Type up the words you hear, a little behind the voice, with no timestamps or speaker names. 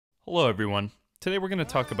Hello everyone. Today we're going to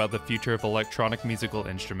talk about the future of electronic musical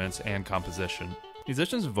instruments and composition.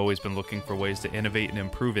 Musicians have always been looking for ways to innovate and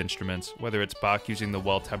improve instruments, whether it's Bach using the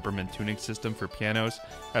well-temperament tuning system for pianos,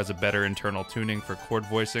 as a better internal tuning for chord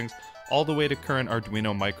voicings, all the way to current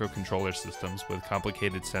Arduino microcontroller systems with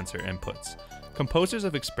complicated sensor inputs. Composers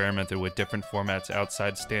have experimented with different formats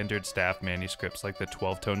outside standard staff manuscripts like the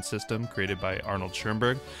 12-tone system created by Arnold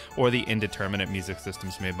Schoenberg or the indeterminate music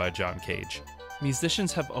systems made by John Cage.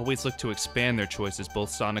 Musicians have always looked to expand their choices both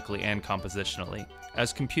sonically and compositionally.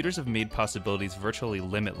 As computers have made possibilities virtually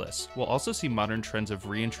limitless, we'll also see modern trends of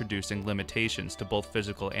reintroducing limitations to both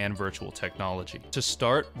physical and virtual technology. To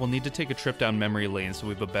start, we'll need to take a trip down memory lane so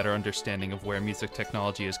we have a better understanding of where music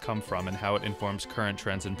technology has come from and how it informs current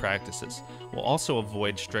trends and practices. We'll also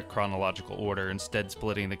avoid strict chronological order, instead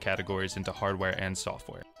splitting the categories into hardware and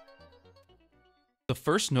software. The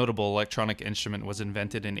first notable electronic instrument was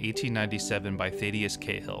invented in 1897 by Thaddeus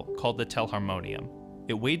Cahill, called the telharmonium.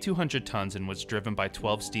 It weighed 200 tons and was driven by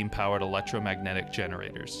 12 steam-powered electromagnetic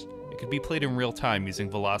generators. It could be played in real time using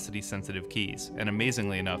velocity-sensitive keys, and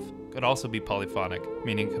amazingly enough, could also be polyphonic,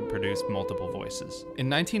 meaning it could produce multiple voices. In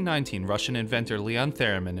 1919, Russian inventor Leon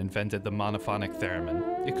Theremin invented the monophonic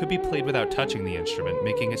theremin. It could be played without touching the instrument,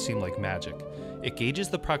 making it seem like magic. It gauges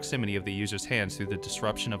the proximity of the user's hands through the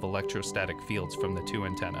disruption of electrostatic fields from the two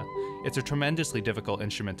antennae. It's a tremendously difficult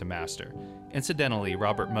instrument to master. Incidentally,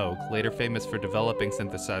 Robert Moog, later famous for developing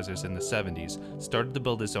synthesizers in the 70s, started to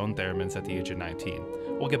build his own theremins at the age of 19.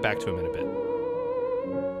 We'll get back to him in a bit.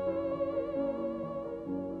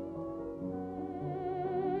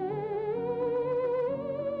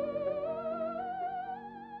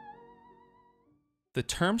 The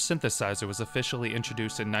term synthesizer was officially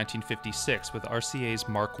introduced in 1956 with RCA's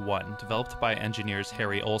Mark I, developed by engineers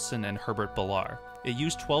Harry Olson and Herbert Ballar. It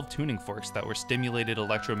used 12 tuning forks that were stimulated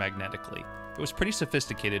electromagnetically. It was pretty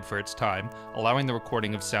sophisticated for its time, allowing the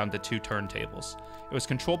recording of sound to two turntables. It was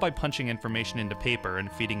controlled by punching information into paper and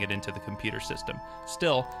feeding it into the computer system.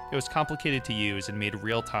 Still, it was complicated to use and made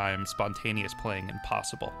real-time, spontaneous playing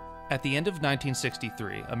impossible. At the end of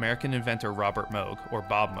 1963, American inventor Robert Moog, or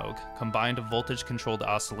Bob Moog, combined a voltage-controlled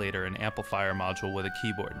oscillator and amplifier module with a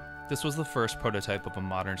keyboard. This was the first prototype of a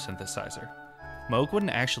modern synthesizer. Moog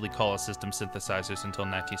wouldn't actually call his system synthesizers until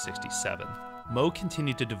 1967. Moog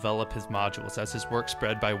continued to develop his modules as his work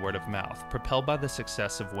spread by word of mouth, propelled by the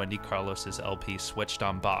success of Wendy Carlos's LP Switched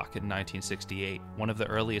on Bach in 1968, one of the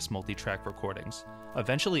earliest multi-track recordings.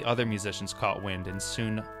 Eventually other musicians caught wind, and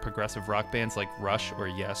soon progressive rock bands like Rush or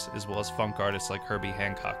Yes, as well as funk artists like Herbie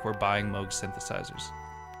Hancock, were buying Moog's synthesizers.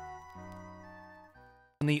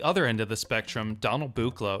 On the other end of the spectrum, Donald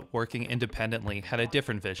Buchla, working independently, had a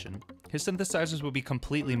different vision. His synthesizers would be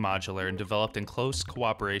completely modular and developed in close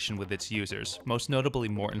cooperation with its users, most notably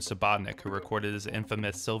Morton Subotnick, who recorded his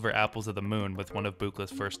infamous Silver Apples of the Moon with one of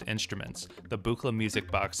Buchla's first instruments, the Buchla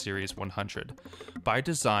Music Box Series 100. By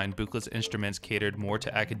design, Buchla's instruments catered more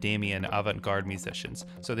to academia and avant-garde musicians,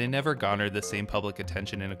 so they never garnered the same public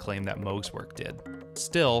attention and acclaim that Moog's work did.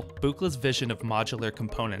 Still, Buchla's vision of modular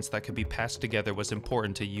components that could be passed together was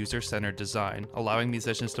important to user-centered design, allowing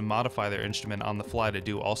musicians to modify their instrument on the fly to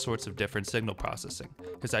do all sorts of different signal processing.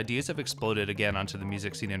 His ideas have exploded again onto the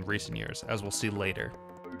music scene in recent years, as we'll see later.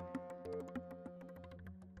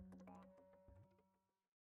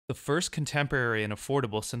 The first contemporary and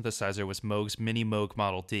affordable synthesizer was Moog's Mini Moog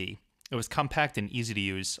Model D. It was compact and easy to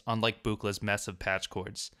use, unlike Buchla's mess of patch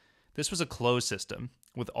cords. This was a closed system,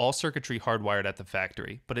 with all circuitry hardwired at the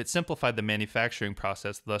factory, but it simplified the manufacturing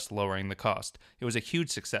process, thus lowering the cost. It was a huge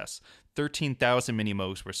success. 13,000 Mini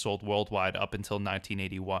Moogs were sold worldwide up until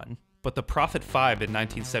 1981. But the Prophet 5 in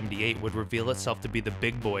 1978 would reveal itself to be the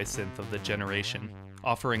big boy synth of the generation,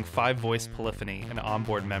 offering 5-voice polyphony and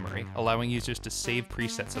onboard memory, allowing users to save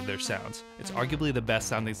presets of their sounds. It's arguably the best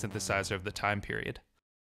sounding synthesizer of the time period.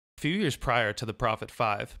 A few years prior to the Prophet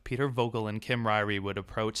 5, Peter Vogel and Kim Ryrie would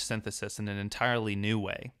approach synthesis in an entirely new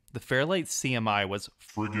way. The Fairlight CMI was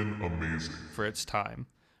friggin' amazing for its time.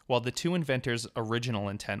 While the two inventors' original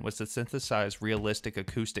intent was to synthesize realistic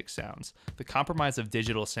acoustic sounds, the compromise of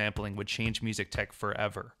digital sampling would change music tech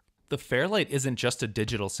forever. The Fairlight isn't just a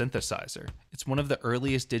digital synthesizer, it's one of the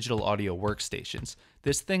earliest digital audio workstations.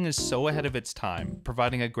 This thing is so ahead of its time,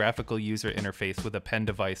 providing a graphical user interface with a pen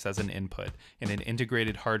device as an input and an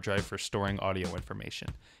integrated hard drive for storing audio information.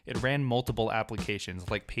 It ran multiple applications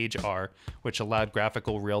like Page R, which allowed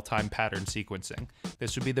graphical real-time pattern sequencing.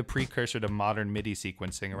 This would be the precursor to modern MIDI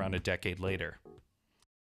sequencing around a decade later.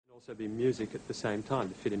 Also be music at the same time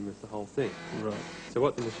to fit in with the whole thing. Right. So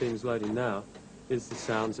what the machine's loading now is the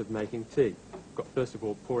sounds of making tea. Got first of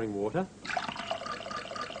all pouring water,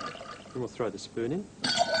 then we'll throw the spoon in,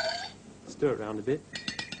 stir it around a bit.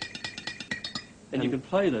 And you can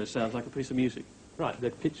play those sounds like a piece of music. Right, they're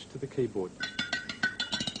pitched to the keyboard.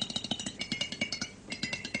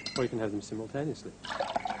 Or you can have them simultaneously.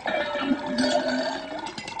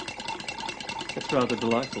 That's rather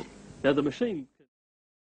delightful. Now the machine...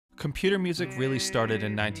 Computer music really started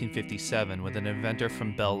in 1957 with an inventor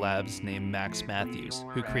from Bell Labs named Max Matthews,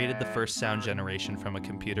 who created the first sound generation from a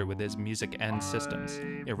computer with his Music N systems.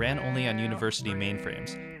 It ran only on university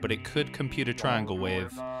mainframes, but it could compute a triangle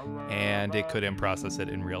wave, and it couldn't process it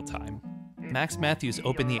in real time. Max Matthews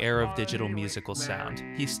opened the era of digital musical sound.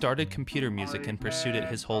 He started computer music and pursued it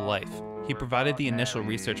his whole life. He provided the initial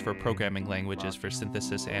research for programming languages for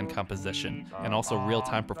synthesis and composition, and also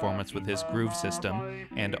real-time performance with his Groove system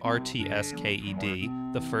and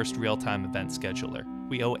RTSKED, the first real-time event scheduler.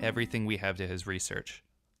 We owe everything we have to his research.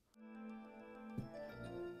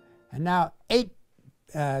 And now 8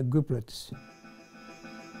 grouplets.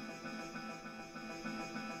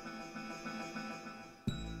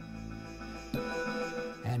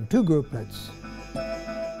 And 2 grouplets.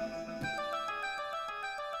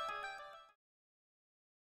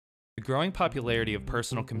 The growing popularity of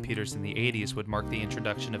personal computers in the 80s would mark the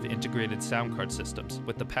introduction of integrated sound card systems,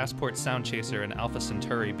 with the Passport Sound Chaser and Alpha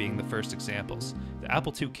Centauri being the first examples. The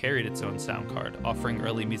Apple II carried its own sound card, offering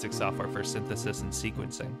early music software for synthesis and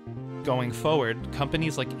sequencing. Going forward,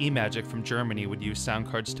 companies like eMagic from Germany would use sound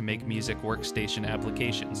cards to make music workstation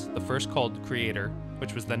applications, the first called Creator,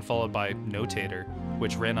 which was then followed by Notator,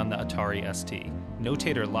 which ran on the Atari ST.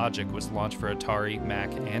 Notator Logic was launched for Atari,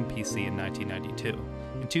 Mac, and PC in 1992.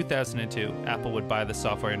 In 2002, Apple would buy the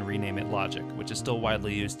software and rename it Logic, which is still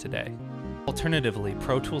widely used today. Alternatively,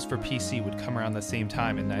 Pro Tools for PC would come around the same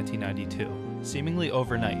time in 1992. Seemingly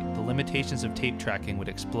overnight, the limitations of tape tracking would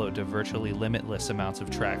explode to virtually limitless amounts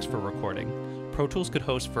of tracks for recording. Pro Tools could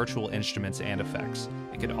host virtual instruments and effects.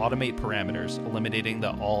 It could automate parameters, eliminating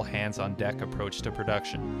the all-hands-on-deck approach to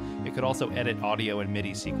production. It could also edit audio and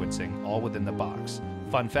MIDI sequencing, all within the box.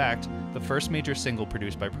 Fun fact, the first major single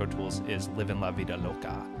produced by Pro Tools is Livin' La Vida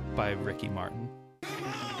Loca by Ricky Martin.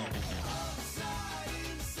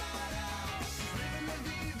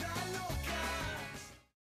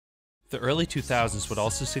 The early 2000s would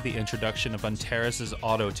also see the introduction of Antares'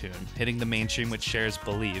 Auto-Tune, hitting the mainstream with Cher's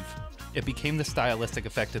Believe. It became the stylistic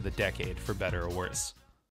effect of the decade, for better or worse.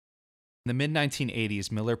 In the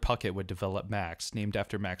mid-1980s, Miller Puckett would develop Max, named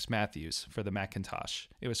after Max Matthews, for the Macintosh.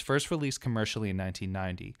 It was first released commercially in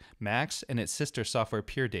 1990. Max and its sister software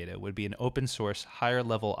Pure Data would be an open-source,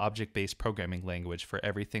 higher-level object-based programming language for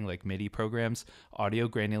everything like MIDI programs, audio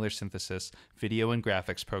granular synthesis, video and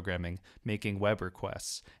graphics programming, making web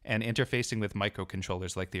requests, and interfacing with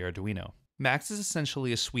microcontrollers like the Arduino. Max is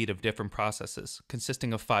essentially a suite of different processes,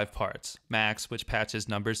 consisting of 5 parts. Max, which patches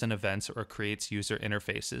numbers and events or creates user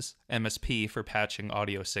interfaces. MSP, for patching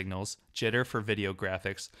audio signals. Jitter, for video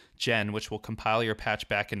graphics. Gen, which will compile your patch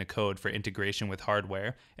back into code for integration with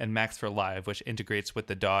hardware. And Max for Live, which integrates with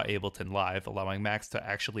the DAW Ableton Live, allowing Max to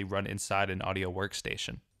actually run inside an audio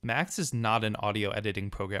workstation. Max is not an audio editing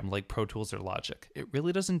program like Pro Tools or Logic. It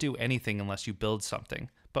really doesn't do anything unless you build something.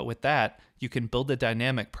 But with that, you can build a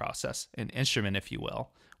dynamic process, an instrument if you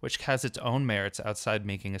will, which has its own merits outside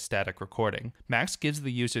making a static recording. Max gives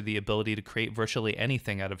the user the ability to create virtually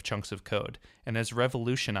anything out of chunks of code, and has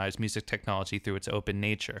revolutionized music technology through its open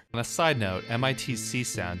nature. On a side note, MIT's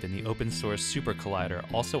C-Sound and the open source Super Collider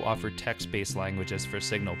also offer text-based languages for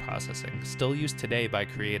signal processing, still used today by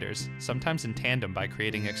creators, sometimes in tandem by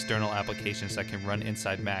creating external applications that can run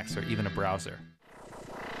inside Max or even a browser.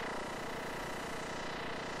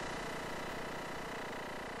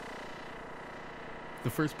 The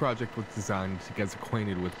first project was designed to get us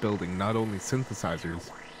acquainted with building not only synthesizers,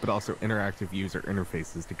 but also interactive user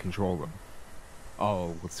interfaces to control them,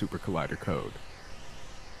 all with Super Collider code.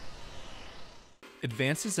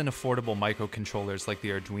 Advances in affordable microcontrollers like the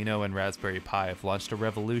Arduino and Raspberry Pi have launched a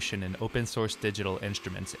revolution in open-source digital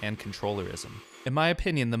instruments and controllerism. In my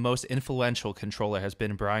opinion, the most influential controller has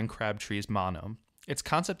been Brian Crabtree's Mono. Its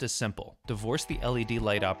concept is simple: divorce the LED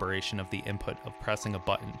light operation of the input of pressing a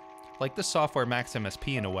button. Like the software Max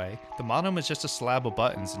MSP in a way, the Mono is just a slab of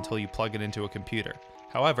buttons until you plug it into a computer.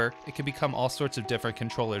 However, it can become all sorts of different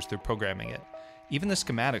controllers through programming it. Even the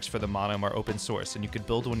schematics for the Mono are open source, and you could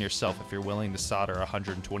build one yourself if you're willing to solder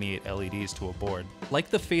 128 LEDs to a board. Like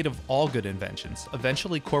the fate of all good inventions,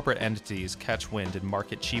 eventually corporate entities catch wind and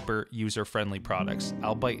market cheaper, user-friendly products,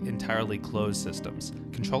 albeit entirely closed systems.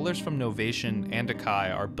 Controllers from Novation and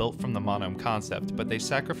Akai are built from the Mono concept, but they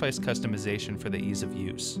sacrifice customization for the ease of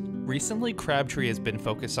use. Recently, Crabtree has been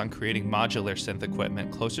focused on creating modular synth equipment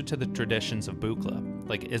closer to the traditions of Buchla,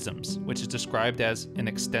 like ISMs, which is described as an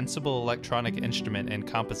extensible electronic instrument and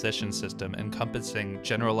composition system encompassing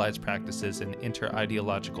generalized practices and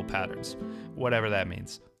inter-ideological patterns, whatever that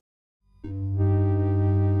means.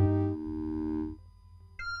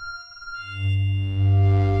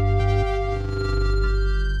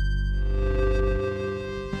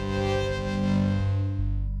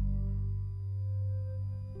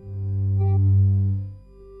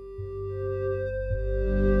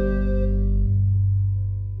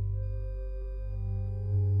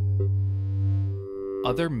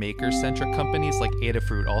 Other maker-centric companies like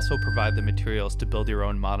Adafruit also provide the materials to build your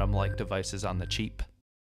own Modem-like devices on the cheap.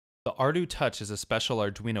 The Ardu Touch is a special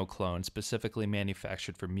Arduino clone specifically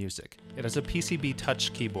manufactured for music. It has a PCB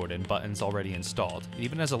touch keyboard and buttons already installed. It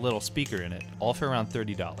even has a little speaker in it, all for around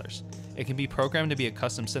 $30. It can be programmed to be a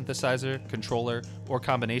custom synthesizer, controller, or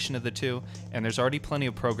combination of the two, and there's already plenty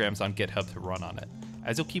of programs on GitHub to run on it.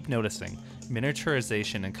 As you'll keep noticing,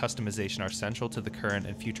 miniaturization and customization are central to the current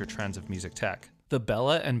and future trends of music tech. The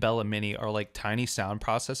Bella and Bella Mini are like tiny sound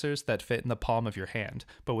processors that fit in the palm of your hand,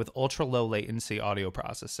 but with ultra-low latency audio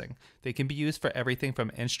processing. They can be used for everything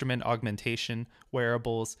from instrument augmentation,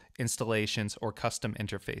 wearables, installations, or custom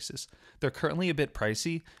interfaces. They're currently a bit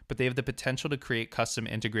pricey, but they have the potential to create custom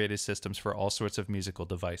integrated systems for all sorts of musical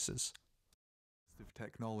devices.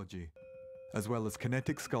 Technology, as well as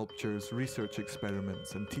kinetic sculptures, research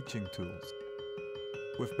experiments, and teaching tools.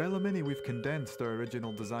 With Bella Mini, we've condensed our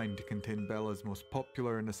original design to contain Bella's most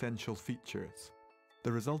popular and essential features.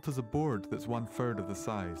 The result is a board that's 1/3 of the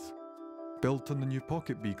size. Built on the new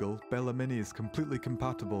Pocket Beagle, Bella Mini is completely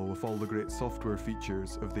compatible with all the great software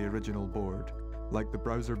features of the original board, like the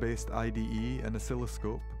browser-based IDE and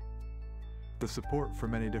oscilloscope, the support for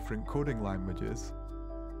many different coding languages,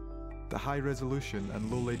 the high resolution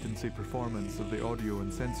and low latency performance of the audio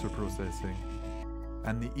and sensor processing,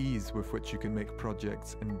 and the ease with which you can make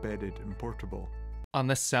projects embedded and portable. On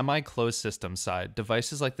the semi-closed system side,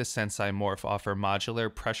 devices like the Sensei Morph offer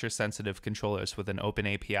modular, pressure-sensitive controllers with an open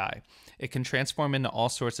API. It can transform into all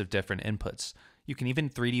sorts of different inputs. You can even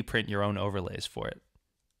 3D print your own overlays for it.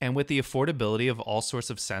 And with the affordability of all sorts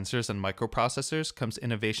of sensors and microprocessors comes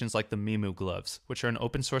innovations like the Mimu gloves, which are an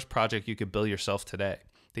open source project you could build yourself today.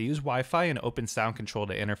 They use Wi-Fi and open sound control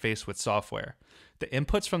to interface with software. The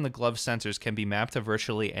inputs from the glove sensors can be mapped to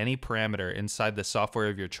virtually any parameter inside the software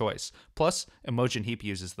of your choice. Plus, Emotion Heap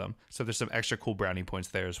uses them, so there's some extra cool brownie points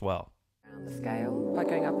there as well. Around the scale, by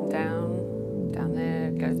going up and down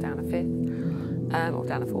there goes down a fifth, or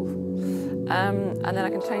down a fourth. And then I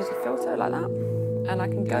can change the filter like that, and I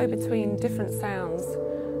can go between different sounds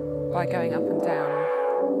by going up and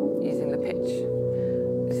down using the pitch.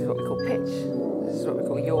 This is what we call pitch. This is what we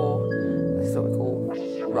call yaw, this is what we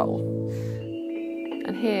call roll.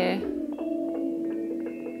 And here,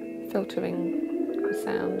 filtering the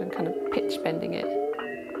sound and kind of pitch bending it.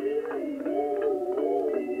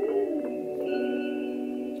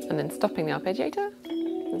 And then stopping the arpeggiator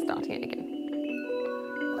and starting it again.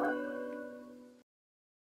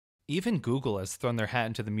 Even Google has thrown their hat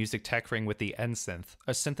into the music tech ring with the N-Synth,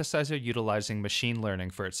 a synthesizer utilizing machine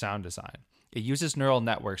learning for its sound design. It uses neural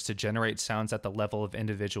networks to generate sounds at the level of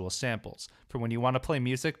individual samples, for when you want to play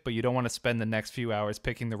music but you don't want to spend the next few hours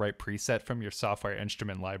picking the right preset from your software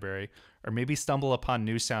instrument library, or maybe stumble upon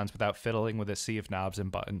new sounds without fiddling with a sea of knobs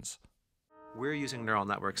and buttons. We're using neural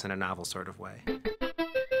networks in a novel sort of way.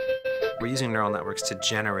 We're using neural networks to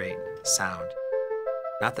generate sound,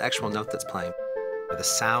 not the actual note that's playing, but the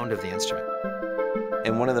sound of the instrument.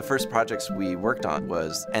 And one of the first projects we worked on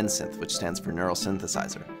was N-Synth, which stands for Neural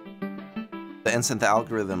Synthesizer. The N-Synth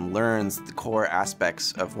algorithm learns the core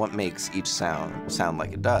aspects of what makes each sound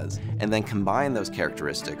like it does, and then combine those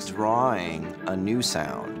characteristics, drawing a new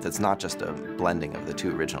sound that's not just a blending of the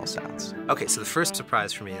two original sounds. Okay, so the first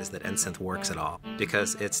surprise for me is that N-Synth works at all,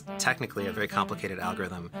 because it's technically a very complicated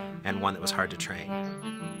algorithm and one that was hard to train.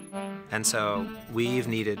 And so we've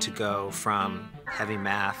needed to go from heavy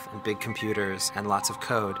math and big computers and lots of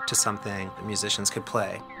code to something that musicians could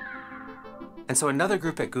play. And so another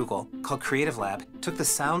group at Google, called Creative Lab, took the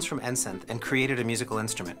sounds from N-Synth and created a musical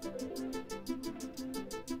instrument.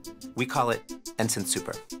 We call it N-Synth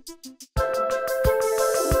Super.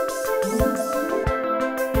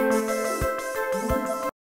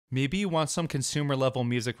 Maybe you want some consumer-level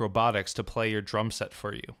music robotics to play your drum set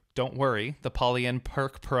for you. Don't worry, the PolyN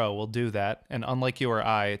Perk Pro will do that, and unlike you or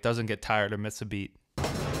I, it doesn't get tired or miss a beat.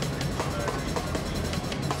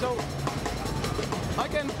 So, I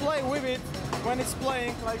can play with it when it's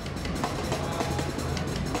playing, like...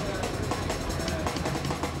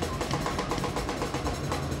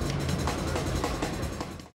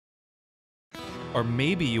 Or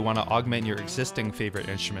maybe you want to augment your existing favorite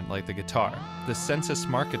instrument like the guitar. The Sensa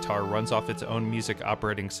Smart Guitar runs off its own music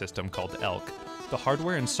operating system called Elk. The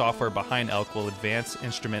hardware and software behind Elk will advance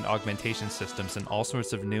instrument augmentation systems in all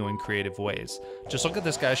sorts of new and creative ways. Just look at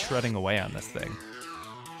this guy shredding away on this thing.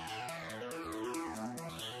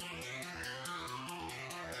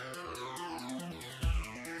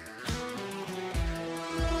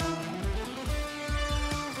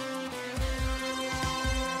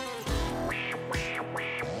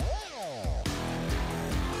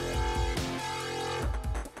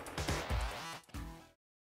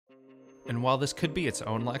 And while this could be its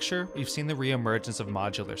own lecture, we've seen the re-emergence of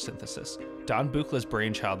modular synthesis. Don Buchla's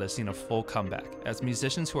brainchild has seen a full comeback, as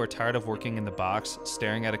musicians who are tired of working in the box,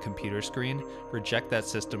 staring at a computer screen, reject that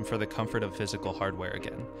system for the comfort of physical hardware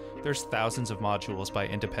again. There's thousands of modules by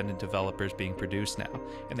independent developers being produced now,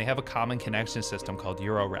 and they have a common connection system called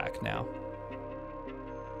Eurorack now.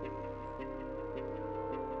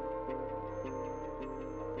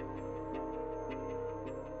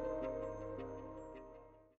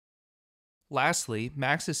 Lastly,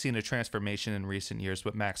 Max has seen a transformation in recent years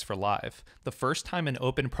with Max for Live. The first time an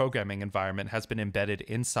open programming environment has been embedded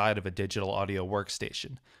inside of a digital audio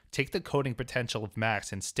workstation. Take the coding potential of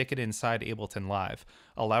Max and stick it inside Ableton Live,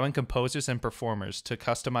 allowing composers and performers to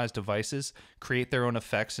customize devices, create their own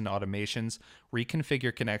effects and automations,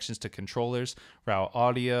 reconfigure connections to controllers, route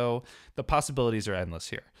audio. The possibilities are endless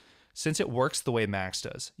here. Since it works the way Max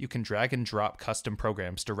does, you can drag and drop custom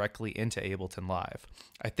programs directly into Ableton Live.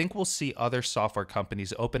 I think we'll see other software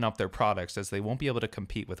companies open up their products as they won't be able to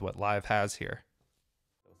compete with what Live has here.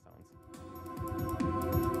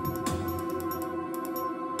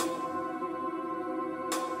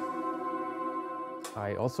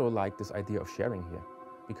 I also like this idea of sharing here,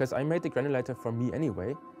 because I made the granulator for me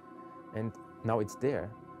anyway, and now it's there.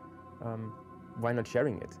 Why not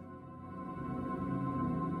sharing it?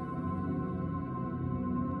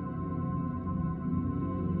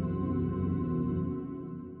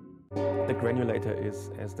 The granulator is,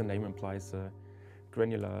 as the name implies, a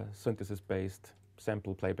granular synthesis-based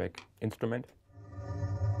sample playback instrument.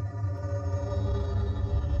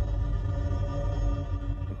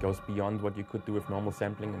 It goes beyond what you could do with normal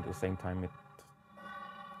sampling, and at the same time it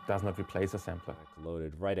does not replace a sampler.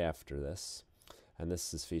 Loaded right after this, and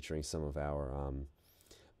this is featuring some of our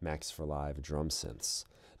Max for Live drum synths.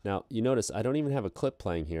 Now, you notice I don't even have a clip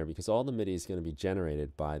playing here because all the MIDI is going to be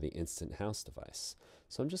generated by the Instant House device.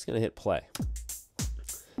 So I'm just going to hit play.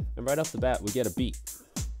 And right off the bat, we get a beat.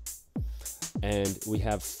 And we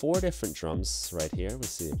have 4 different drums right here. We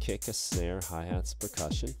see a kick, a snare, hi-hats,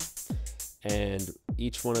 percussion. And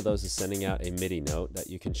each one of those is sending out a MIDI note that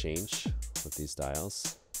you can change with these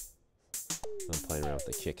dials. I'm playing around with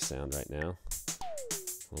the kick sound right now.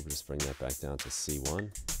 We'll just bring that back down to C1,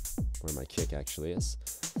 where my kick actually is.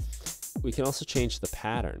 We can also change the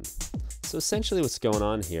pattern. So essentially what's going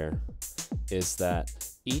on here is that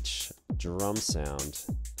each drum sound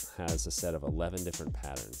has a set of 11 different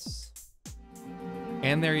patterns.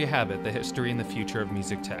 And there you have it, the history and the future of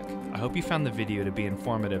music tech. I hope you found the video to be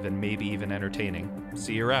informative and maybe even entertaining.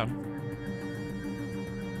 See you around.